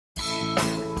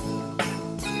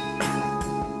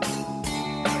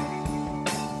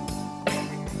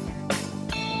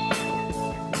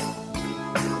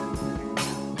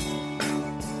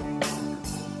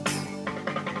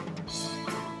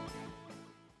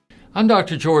I'm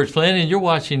Dr. George Flynn, and you're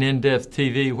watching InDepth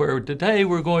TV, where today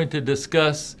we're going to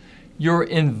discuss your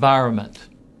environment.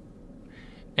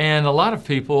 And a lot of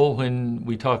people, when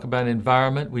we talk about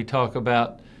environment, we talk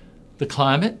about the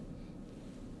climate,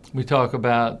 we talk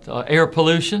about air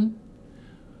pollution,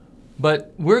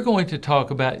 but we're going to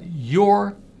talk about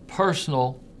your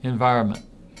personal environment.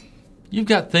 You've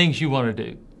got things you want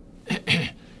to do.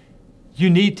 You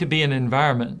need to be in an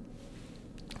environment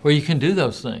where you can do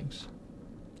those things.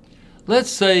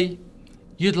 Let's say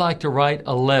you'd like to write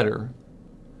a letter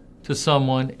to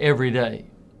someone every day.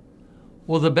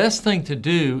 Well, the best thing to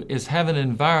do is have an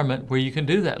environment where you can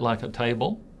do that, like a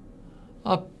table,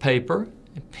 a paper,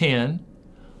 a pen,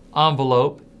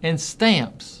 envelope, and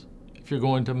stamps if you're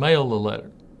going to mail the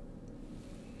letter.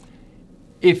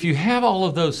 If you have all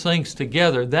of those things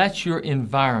together, that's your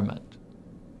environment.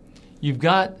 You've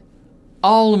got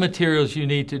all the materials you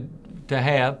need to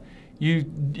have.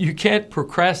 You can't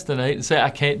procrastinate and say,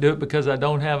 I can't do it because I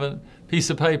don't have a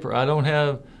piece of paper, I don't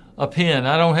have a pen,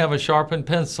 I don't have a sharpened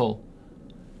pencil.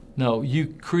 No, you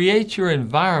create your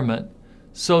environment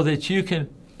so that you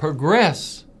can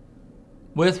progress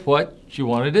with what you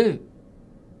want to do.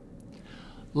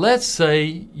 Let's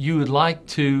say you would like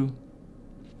to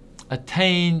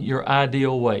attain your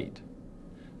ideal weight.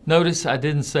 Notice I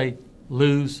didn't say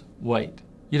lose weight.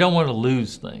 You don't want to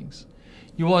lose things.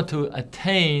 You want to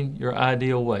attain your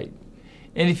ideal weight.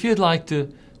 And if you'd like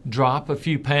to drop a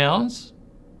few pounds,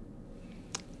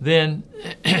 then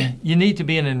you need to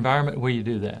be in an environment where you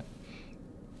do that.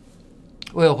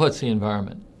 Well, what's the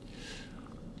environment?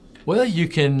 Well, you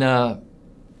can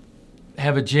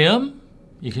have a gym.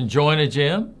 You can join a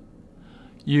gym.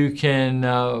 You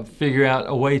can figure out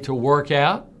a way to work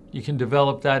out. You can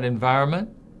develop that environment.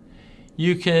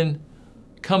 You can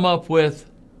come up with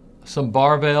some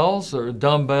barbells or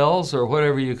dumbbells or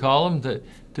whatever you call them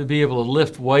to be able to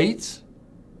lift weights.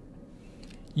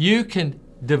 You can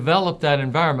develop that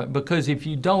environment, because if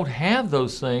you don't have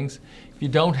those things, if you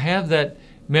don't have that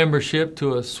membership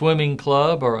to a swimming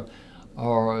club or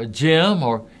a gym,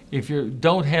 or if you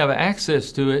don't have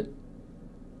access to it,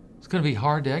 it's going to be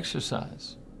hard to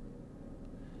exercise.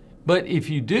 But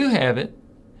if you do have it,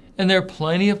 and there are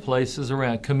plenty of places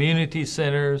around, community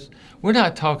centers, we're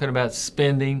not talking about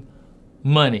spending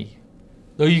money,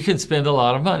 though you can spend a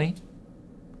lot of money,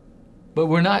 but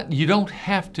you don't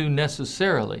have to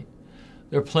necessarily.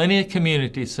 There are plenty of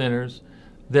community centers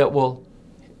that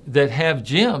have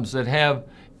gyms, that have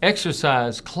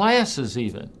exercise classes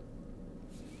even.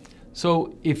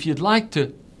 So if you'd like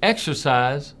to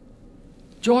exercise,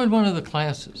 join one of the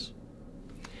classes.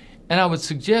 And I would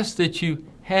suggest that you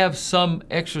have some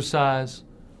exercise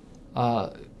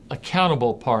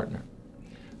accountable partner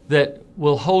that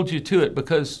will hold you to it,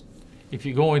 because if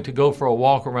you're going to go for a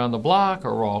walk around the block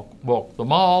or walk the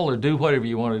mall or do whatever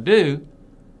you want to do,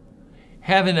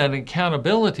 having an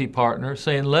accountability partner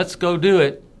saying, let's go do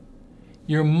it,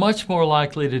 you're much more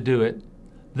likely to do it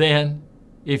than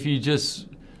if you just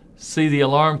see the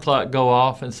alarm clock go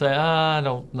off and say, I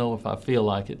don't know if I feel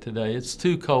like it today. It's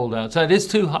too cold outside. It's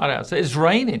too hot outside. It's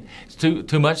raining. It's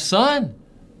too much sun.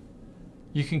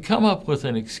 You can come up with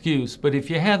an excuse, but if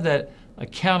you have that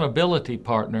accountability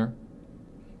partner,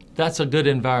 that's a good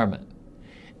environment.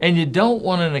 And you don't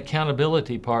want an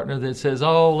accountability partner that says,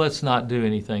 oh, let's not do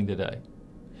anything today.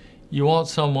 You want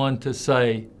someone to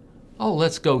say, oh,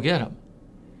 let's go get them.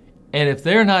 And if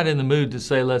they're not in the mood to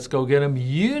say, let's go get them,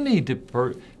 you need to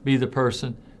be the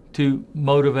person to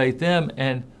motivate them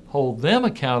and hold them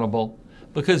accountable,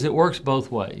 because it works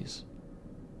both ways.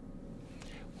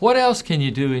 What else can you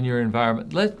do in your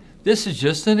environment? This is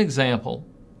just an example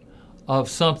of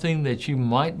something that you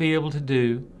might be able to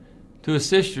do to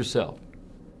assist yourself.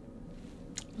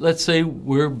 Let's say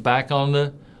we're back on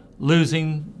the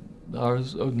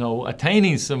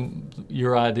attaining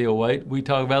your ideal weight. We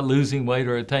talk about losing weight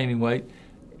or attaining weight.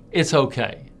 It's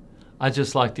okay. I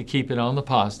just like to keep it on the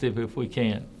positive if we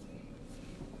can.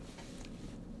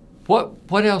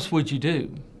 What else would you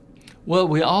do? Well,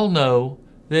 we all know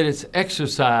that it's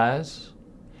exercise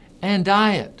and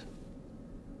diet.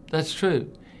 That's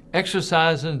true.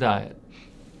 Exercise and diet.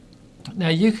 Now,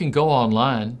 you can go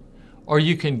online, or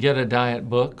you can get a diet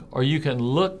book, or you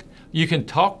can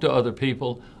talk to other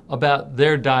people about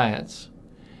their diets.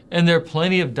 And there are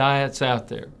plenty of diets out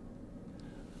there.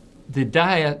 The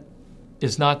diet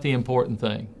is not the important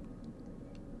thing.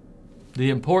 The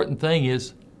important thing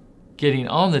is getting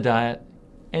on the diet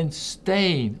and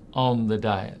staying on the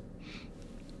diet.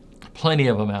 Plenty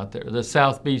of them out there. The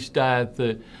South Beach diet,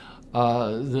 the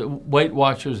Weight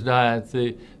Watchers diet,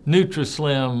 the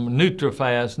NutriSlim,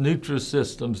 NutriFast,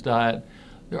 Nutrisystems diet.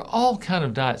 There are all kinds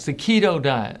of diets. The keto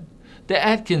diet. The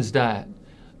Atkins diet.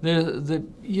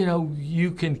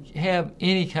 You can have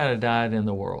any kind of diet in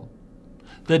the world.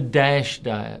 The DASH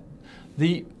diet.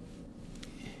 You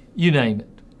name it.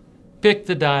 Pick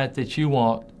the diet that you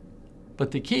want,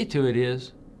 but the key to it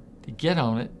is to get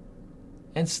on it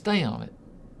and stay on it.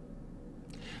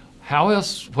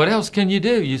 What else can you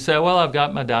do? You say, well, I've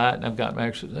got my diet and I've got my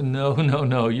exercise.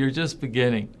 No, you're just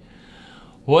beginning.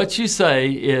 What you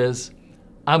say is,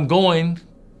 I'm going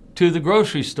to the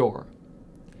grocery store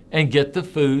and get the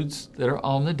foods that are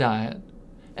on the diet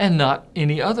and not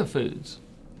any other foods.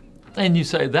 And you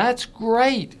say, that's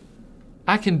great.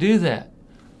 I can do that.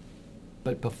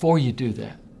 But before you do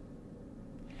that,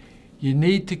 you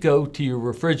need to go to your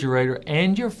refrigerator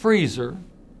and your freezer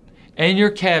and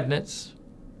your cabinets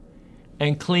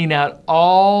and clean out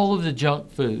all of the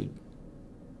junk food.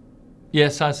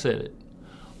 Yes, I said it.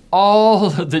 All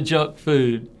of the junk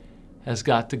food has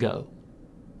got to go.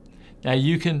 Now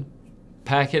you can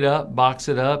pack it up, box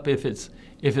it up. If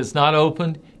it's not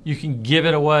opened, you can give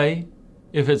it away.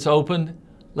 If it's opened,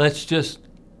 let's just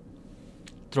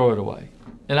throw it away.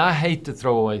 And I hate to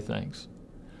throw away things.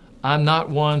 I'm not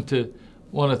one to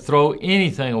want to throw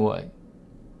anything away.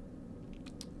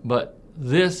 But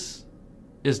this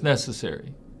is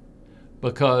necessary,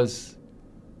 because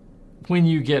when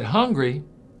you get hungry,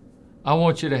 I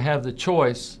want you to have the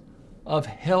choice of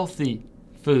healthy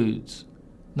foods,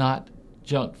 not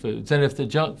junk foods. And if the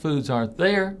junk foods aren't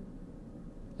there,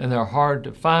 and they're hard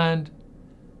to find,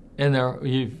 and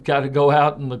you've got to go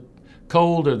out in the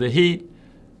cold or the heat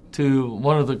to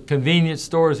one of the convenience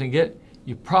stores and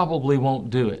you probably won't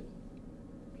do it.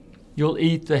 You'll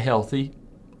eat the healthy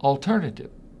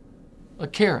alternative, a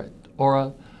carrot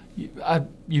or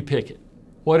you pick it,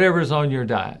 whatever's on your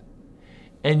diet.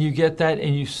 And you get that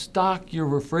and you stock your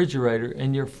refrigerator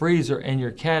and your freezer and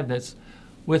your cabinets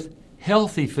with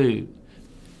healthy food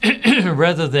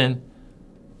rather than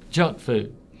junk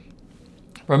food.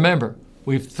 Remember,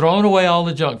 we've thrown away all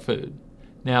the junk food.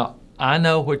 Now, I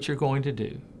know what you're going to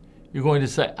do. You're going to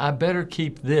say, I better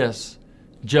keep this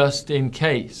just in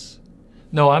case.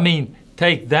 No, I mean,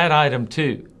 take that item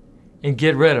too and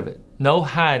get rid of it. No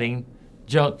hiding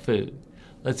junk food.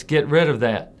 Let's get rid of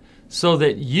that so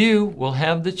that you will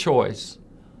have the choice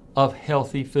of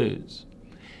healthy foods.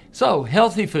 So,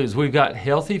 healthy foods. We've got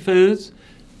healthy foods.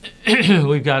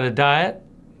 We've got a diet.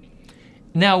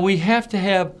 Now, we have to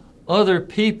have other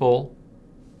people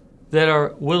that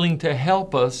are willing to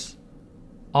help us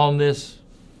on this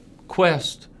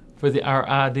quest for our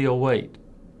ideal weight.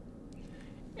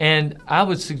 And I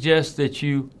would suggest that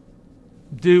you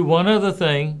do one other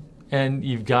thing, and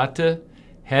you've got to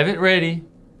have it ready.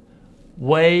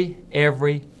 Weigh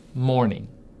every morning.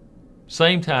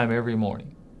 Same time every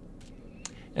morning.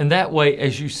 And that way,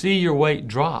 as you see your weight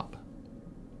drop,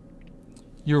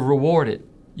 you're rewarded.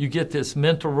 You get this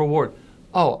mental reward.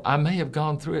 Oh, I may have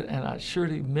gone through it and I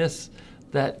surely missed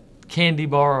that candy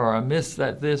bar or I missed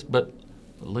this, but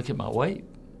look at my weight.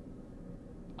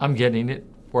 I'm getting it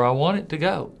where I want it to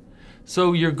go.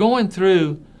 So you're going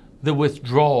through the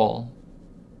withdrawal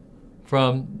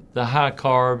from the high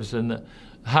carbs and the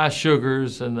high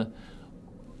sugars and the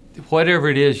whatever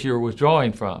it is you're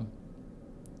withdrawing from.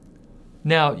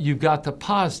 Now you've got the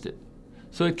positive.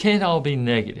 So it can't all be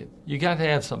negative. You got to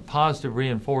have some positive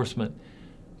reinforcement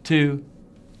to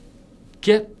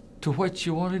get to what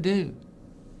you want to do.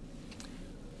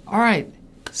 All right,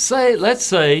 let's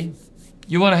say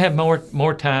you want to have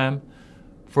more time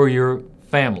for your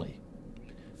family.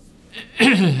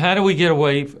 How do we get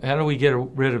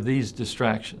rid of these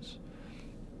distractions?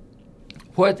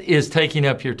 What is taking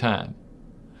up your time?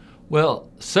 Well,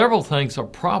 several things are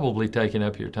probably taking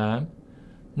up your time,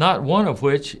 not one of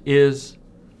which is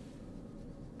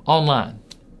online.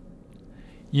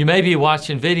 You may be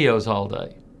watching videos all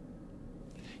day.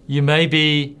 You may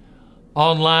be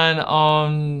online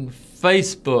on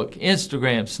Facebook,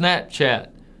 Instagram, Snapchat,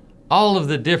 all of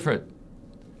the different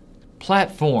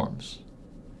platforms.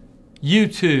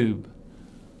 YouTube,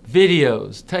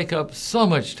 videos take up so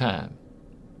much time.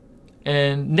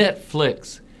 And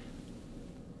Netflix.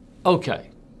 Okay,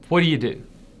 what do?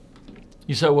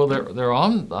 You say, well, they're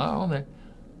on there.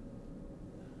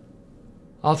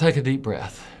 I'll take a deep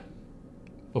breath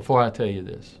before I tell you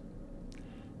this.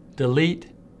 Delete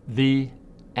the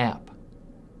app.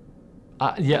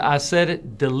 I said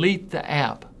it, delete the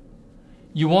app.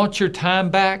 You want your time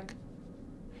back?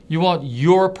 You want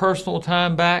your personal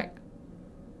time back?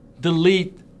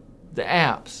 Delete the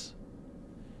apps.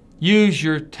 Use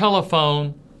your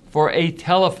telephone for a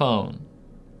telephone.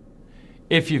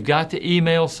 If you've got to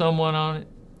email someone on it,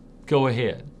 go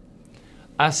ahead.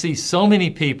 I see so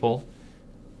many people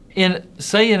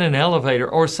say in an elevator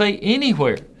or say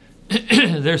anywhere,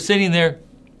 they're sitting there,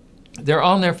 they're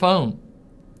on their phone.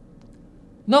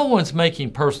 No one's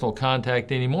making personal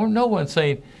contact anymore. No one's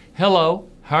saying, hello,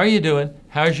 how are you doing?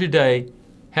 How's your day?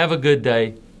 Have a good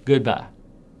day. Goodbye.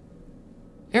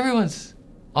 Everyone's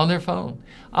on their phone.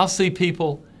 I'll see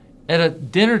people at a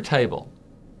dinner table,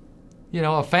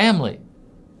 a family.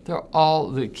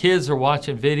 The kids are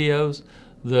watching videos.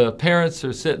 The parents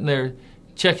are sitting there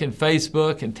checking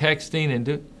Facebook and texting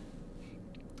and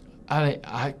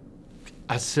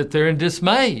I sit there in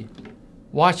dismay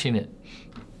watching it.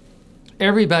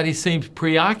 Everybody seems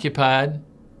preoccupied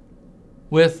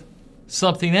with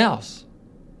something else.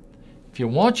 If you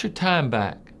want your time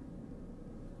back,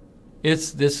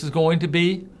 this is going to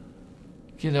be,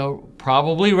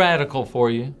 probably radical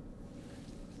for you.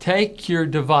 Take your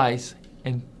device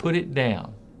and put it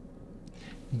down.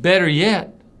 Better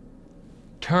yet,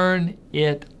 turn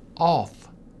it off.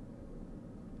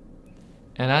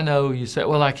 And I know you say,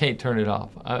 well, I can't turn it off.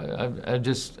 I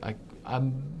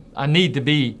need to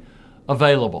be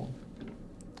available.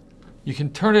 You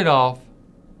can turn it off.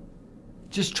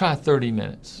 Just try 30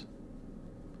 minutes.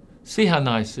 See how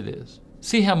nice it is.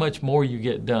 See how much more you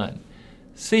get done.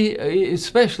 See,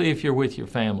 especially if you're with your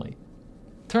family.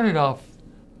 Turn it off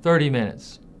 30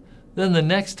 minutes. Then the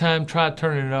next time, try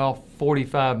turning it off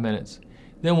 45 minutes.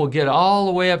 Then we'll get all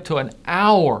the way up to an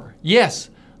hour. Yes,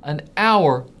 an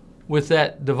hour with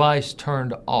that device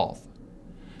turned off.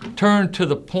 Turn to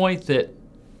the point that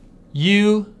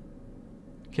you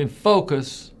can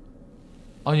focus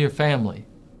on your family.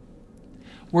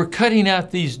 We're cutting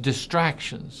out these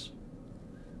distractions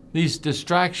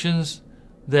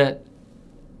that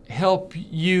help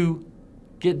you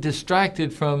get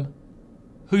distracted from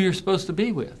who you're supposed to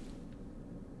be with.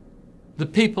 The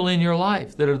people in your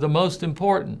life that are the most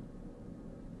important.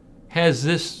 Has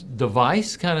this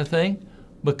device kind of thing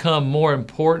become more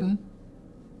important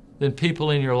than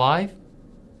people in your life?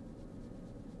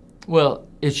 Well,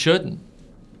 it shouldn't.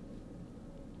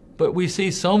 But we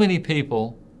see so many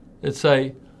people that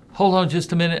say, hold on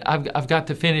just a minute, I've got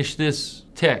to finish this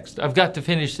text. I've got to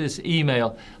finish this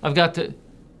email. I've got to...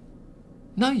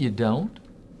 No, you don't.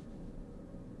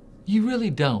 You really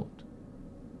don't.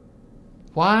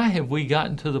 Why have we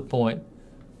gotten to the point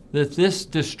that this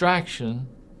distraction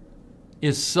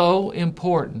is so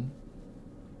important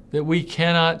that we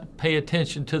cannot pay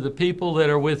attention to the people that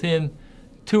are within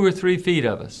 2 or 3 feet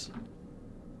of us?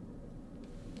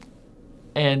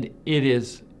 And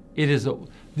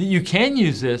you can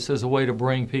use this as a way to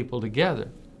bring people together.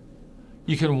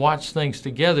 You can watch things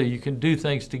together. You can do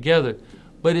things together.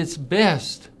 But it's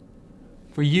best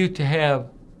for you to have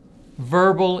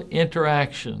verbal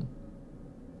interaction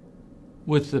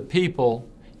with the people.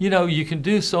 You can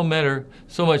do so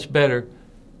much better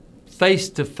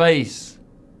face-to-face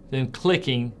than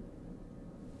clicking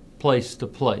place to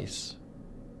place.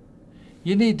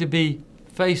 You need to be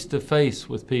face-to-face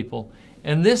with people.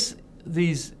 And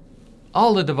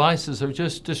all the devices are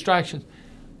just distractions.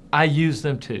 I use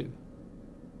them too.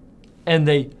 And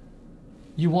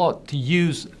you want to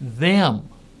use them.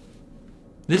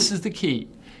 This is the key.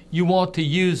 You want to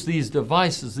use these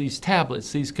devices, these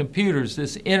tablets, these computers,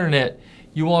 this internet.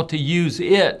 You want to use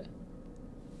it,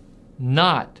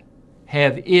 not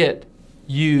have it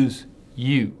use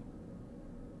you.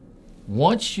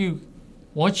 Once you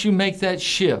make that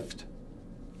shift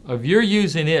of you're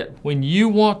using it when you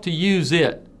want to use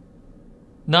it,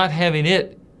 not having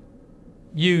it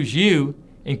use you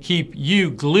and keep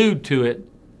you glued to it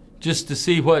just to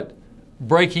see what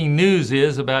breaking news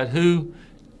is about who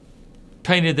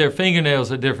painted their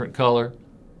fingernails a different color,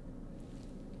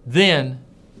 then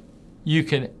you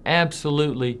can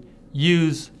absolutely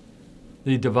use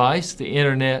the device, the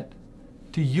internet,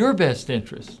 to your best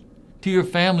interest, to your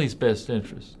family's best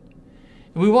interest.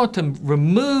 And we want to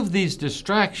remove these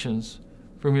distractions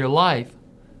from your life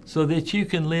so that you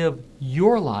can live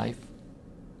your life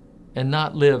and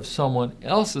not live someone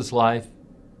else's life,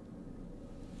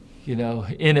 in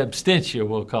absentia,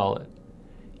 we'll call it.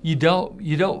 You've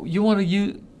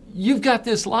got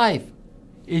this life.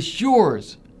 It's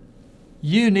yours.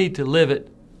 You need to live it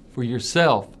for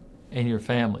yourself and your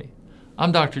family.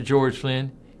 I'm Dr. George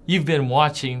Flynn. You've been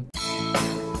watching